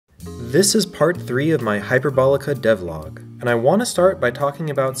This is part 3 of my Hyperbolica devlog, and I want to start by talking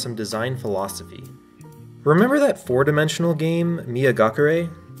about some design philosophy. Remember that 4-dimensional game, Mela?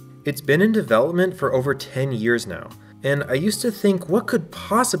 It's been in development for over 10 years now, and I used to think, what could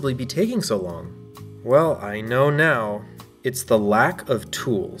possibly be taking so long? Well, I know now. It's the lack of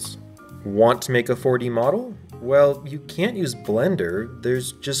tools. Want to make a 4D model? Well, you can't use Blender,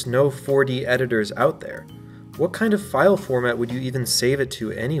 there's just no 4D editors out there. What kind of file format would you even save it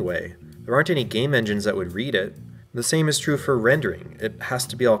to anyway? There aren't any game engines that would read it. The same is true for rendering, it has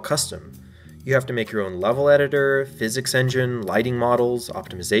to be all custom. You have to make your own level editor, physics engine, lighting models,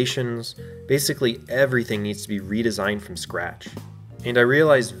 optimizations. Basically everything needs to be redesigned from scratch. And I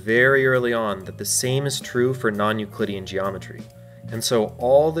realized very early on that the same is true for non-Euclidean geometry. And so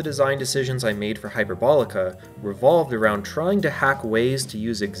all the design decisions I made for Hyperbolica revolved around trying to hack ways to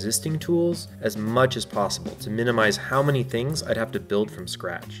use existing tools as much as possible to minimize how many things I'd have to build from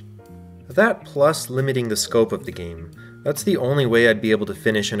scratch. That plus limiting the scope of the game. That's the only way I'd be able to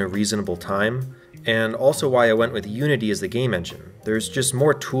finish in a reasonable time, and also why I went with Unity as the game engine. There's just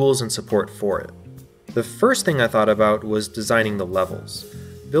more tools and support for it. The first thing I thought about was designing the levels.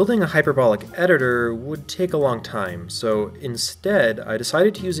 Building a hyperbolic editor would take a long time, so instead I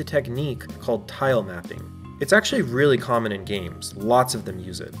decided to use a technique called tile mapping. It's actually really common in games, lots of them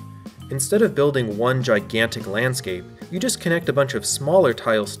use it. Instead of building one gigantic landscape, you just connect a bunch of smaller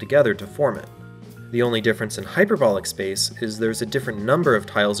tiles together to form it. The only difference in hyperbolic space is there's a different number of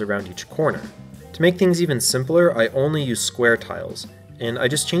tiles around each corner. To make things even simpler, I only use square tiles, and I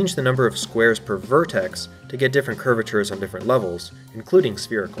just changed the number of squares per vertex to get different curvatures on different levels, including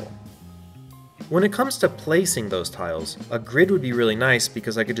spherical. When it comes to placing those tiles, a grid would be really nice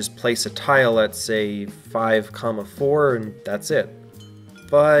because I could just place a tile at, say, 5, 4, and that's it.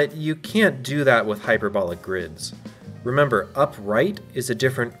 But you can't do that with hyperbolic grids. Remember, up right is a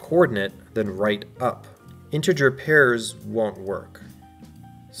different coordinate than right up. Integer pairs won't work.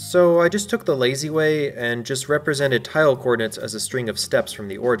 So I just took the lazy way and just represented tile coordinates as a string of steps from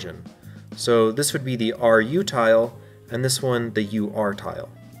the origin. So this would be the RU tile, and this one the UR tile.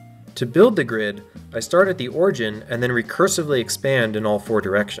 To build the grid, I start at the origin and then recursively expand in all 4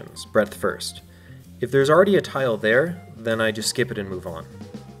 directions, breadth first. If there's already a tile there, then I just skip it and move on.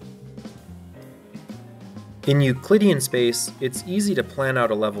 In Euclidean space, it's easy to plan out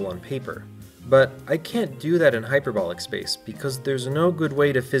a level on paper. But I can't do that in hyperbolic space because there's no good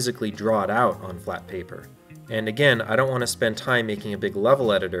way to physically draw it out on flat paper. And again, I don't want to spend time making a big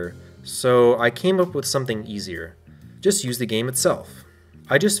level editor, so I came up with something easier. Just use the game itself.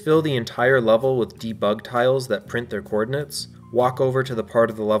 I just fill the entire level with debug tiles that print their coordinates, walk over to the part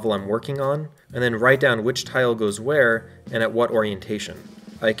of the level I'm working on, and then write down which tile goes where and at what orientation.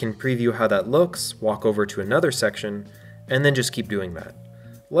 I can preview how that looks, walk over to another section, and then just keep doing that.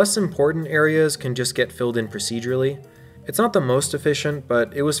 Less important areas can just get filled in procedurally. It's not the most efficient,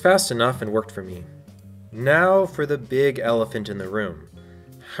 but it was fast enough and worked for me. Now for the big elephant in the room.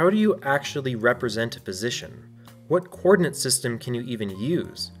 How do you actually represent a position? What coordinate system can you even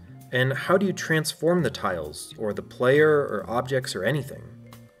use? And how do you transform the tiles, or the player, or objects, or anything?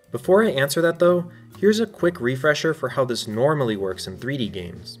 Before I answer that though, here's a quick refresher for how this normally works in 3D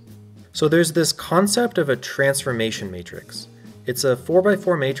games. So there's this concept of a transformation matrix. It's a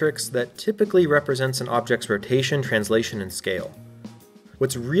 4x4 matrix that typically represents an object's rotation, translation, and scale.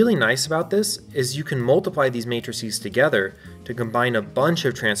 What's really nice about this is you can multiply these matrices together to combine a bunch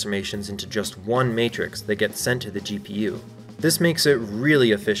of transformations into just one matrix that gets sent to the GPU. This makes it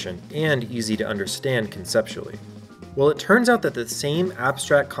really efficient and easy to understand conceptually. Well, it turns out that the same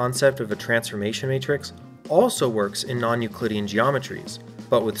abstract concept of a transformation matrix also works in non-Euclidean geometries,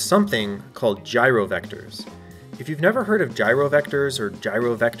 but with something called gyrovectors. If you've never heard of gyrovectors or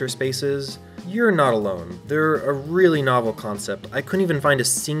Gyrovector Spaces, you're not alone. They're a really novel concept. I couldn't even find a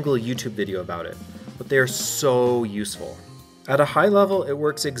single YouTube video about it, but they are so useful. At a high level, it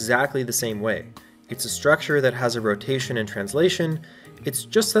works exactly the same way. It's a structure that has a rotation and translation. It's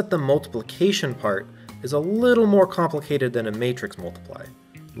just that the multiplication part is a little more complicated than a matrix multiply.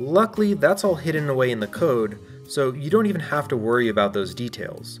 Luckily, that's all hidden away in the code, so you don't even have to worry about those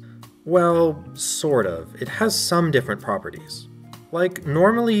details. Well, sort of. It has some different properties. Like,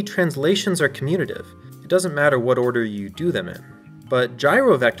 normally translations are commutative. It doesn't matter what order you do them in. But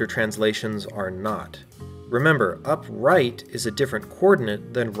gyrovector translations are not. Remember, up right is a different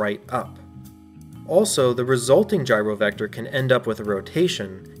coordinate than right up. Also, the resulting gyrovector can end up with a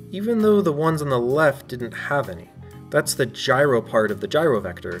rotation, even though the ones on the left didn't have any. That's the gyro part of the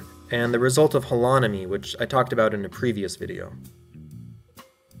gyrovector, and the result of holonomy, which I talked about in a previous video.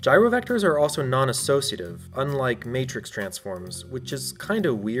 Gyrovectors are also non-associative, unlike matrix transforms, which is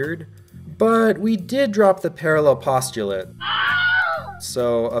kinda weird. But we did drop the parallel postulate,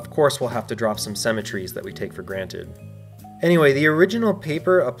 so of course we'll have to drop some symmetries that we take for granted. Anyway, the original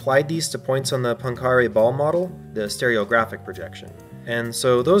paper applied these to points on the Poincare ball model, the stereographic projection, and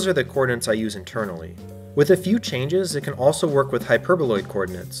so those are the coordinates I use internally. With a few changes, it can also work with hyperboloid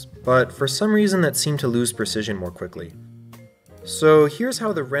coordinates, but for some reason that seemed to lose precision more quickly. So here's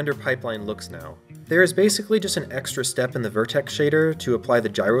how the render pipeline looks now. There is basically just an extra step in the vertex shader to apply the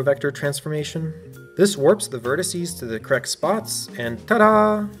gyrovector transformation. This warps the vertices to the correct spots, and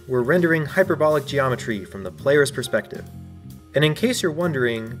ta-da! We're rendering hyperbolic geometry from the player's perspective. And in case you're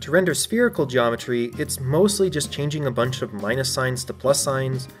wondering, to render spherical geometry, it's mostly just changing a bunch of minus signs to plus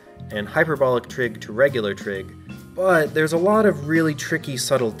signs, and hyperbolic trig to regular trig, but there's a lot of really tricky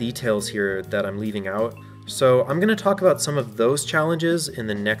subtle details here that I'm leaving out, so I'm going to talk about some of those challenges in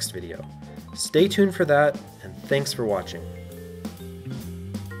the next video. Stay tuned for that, and thanks for watching.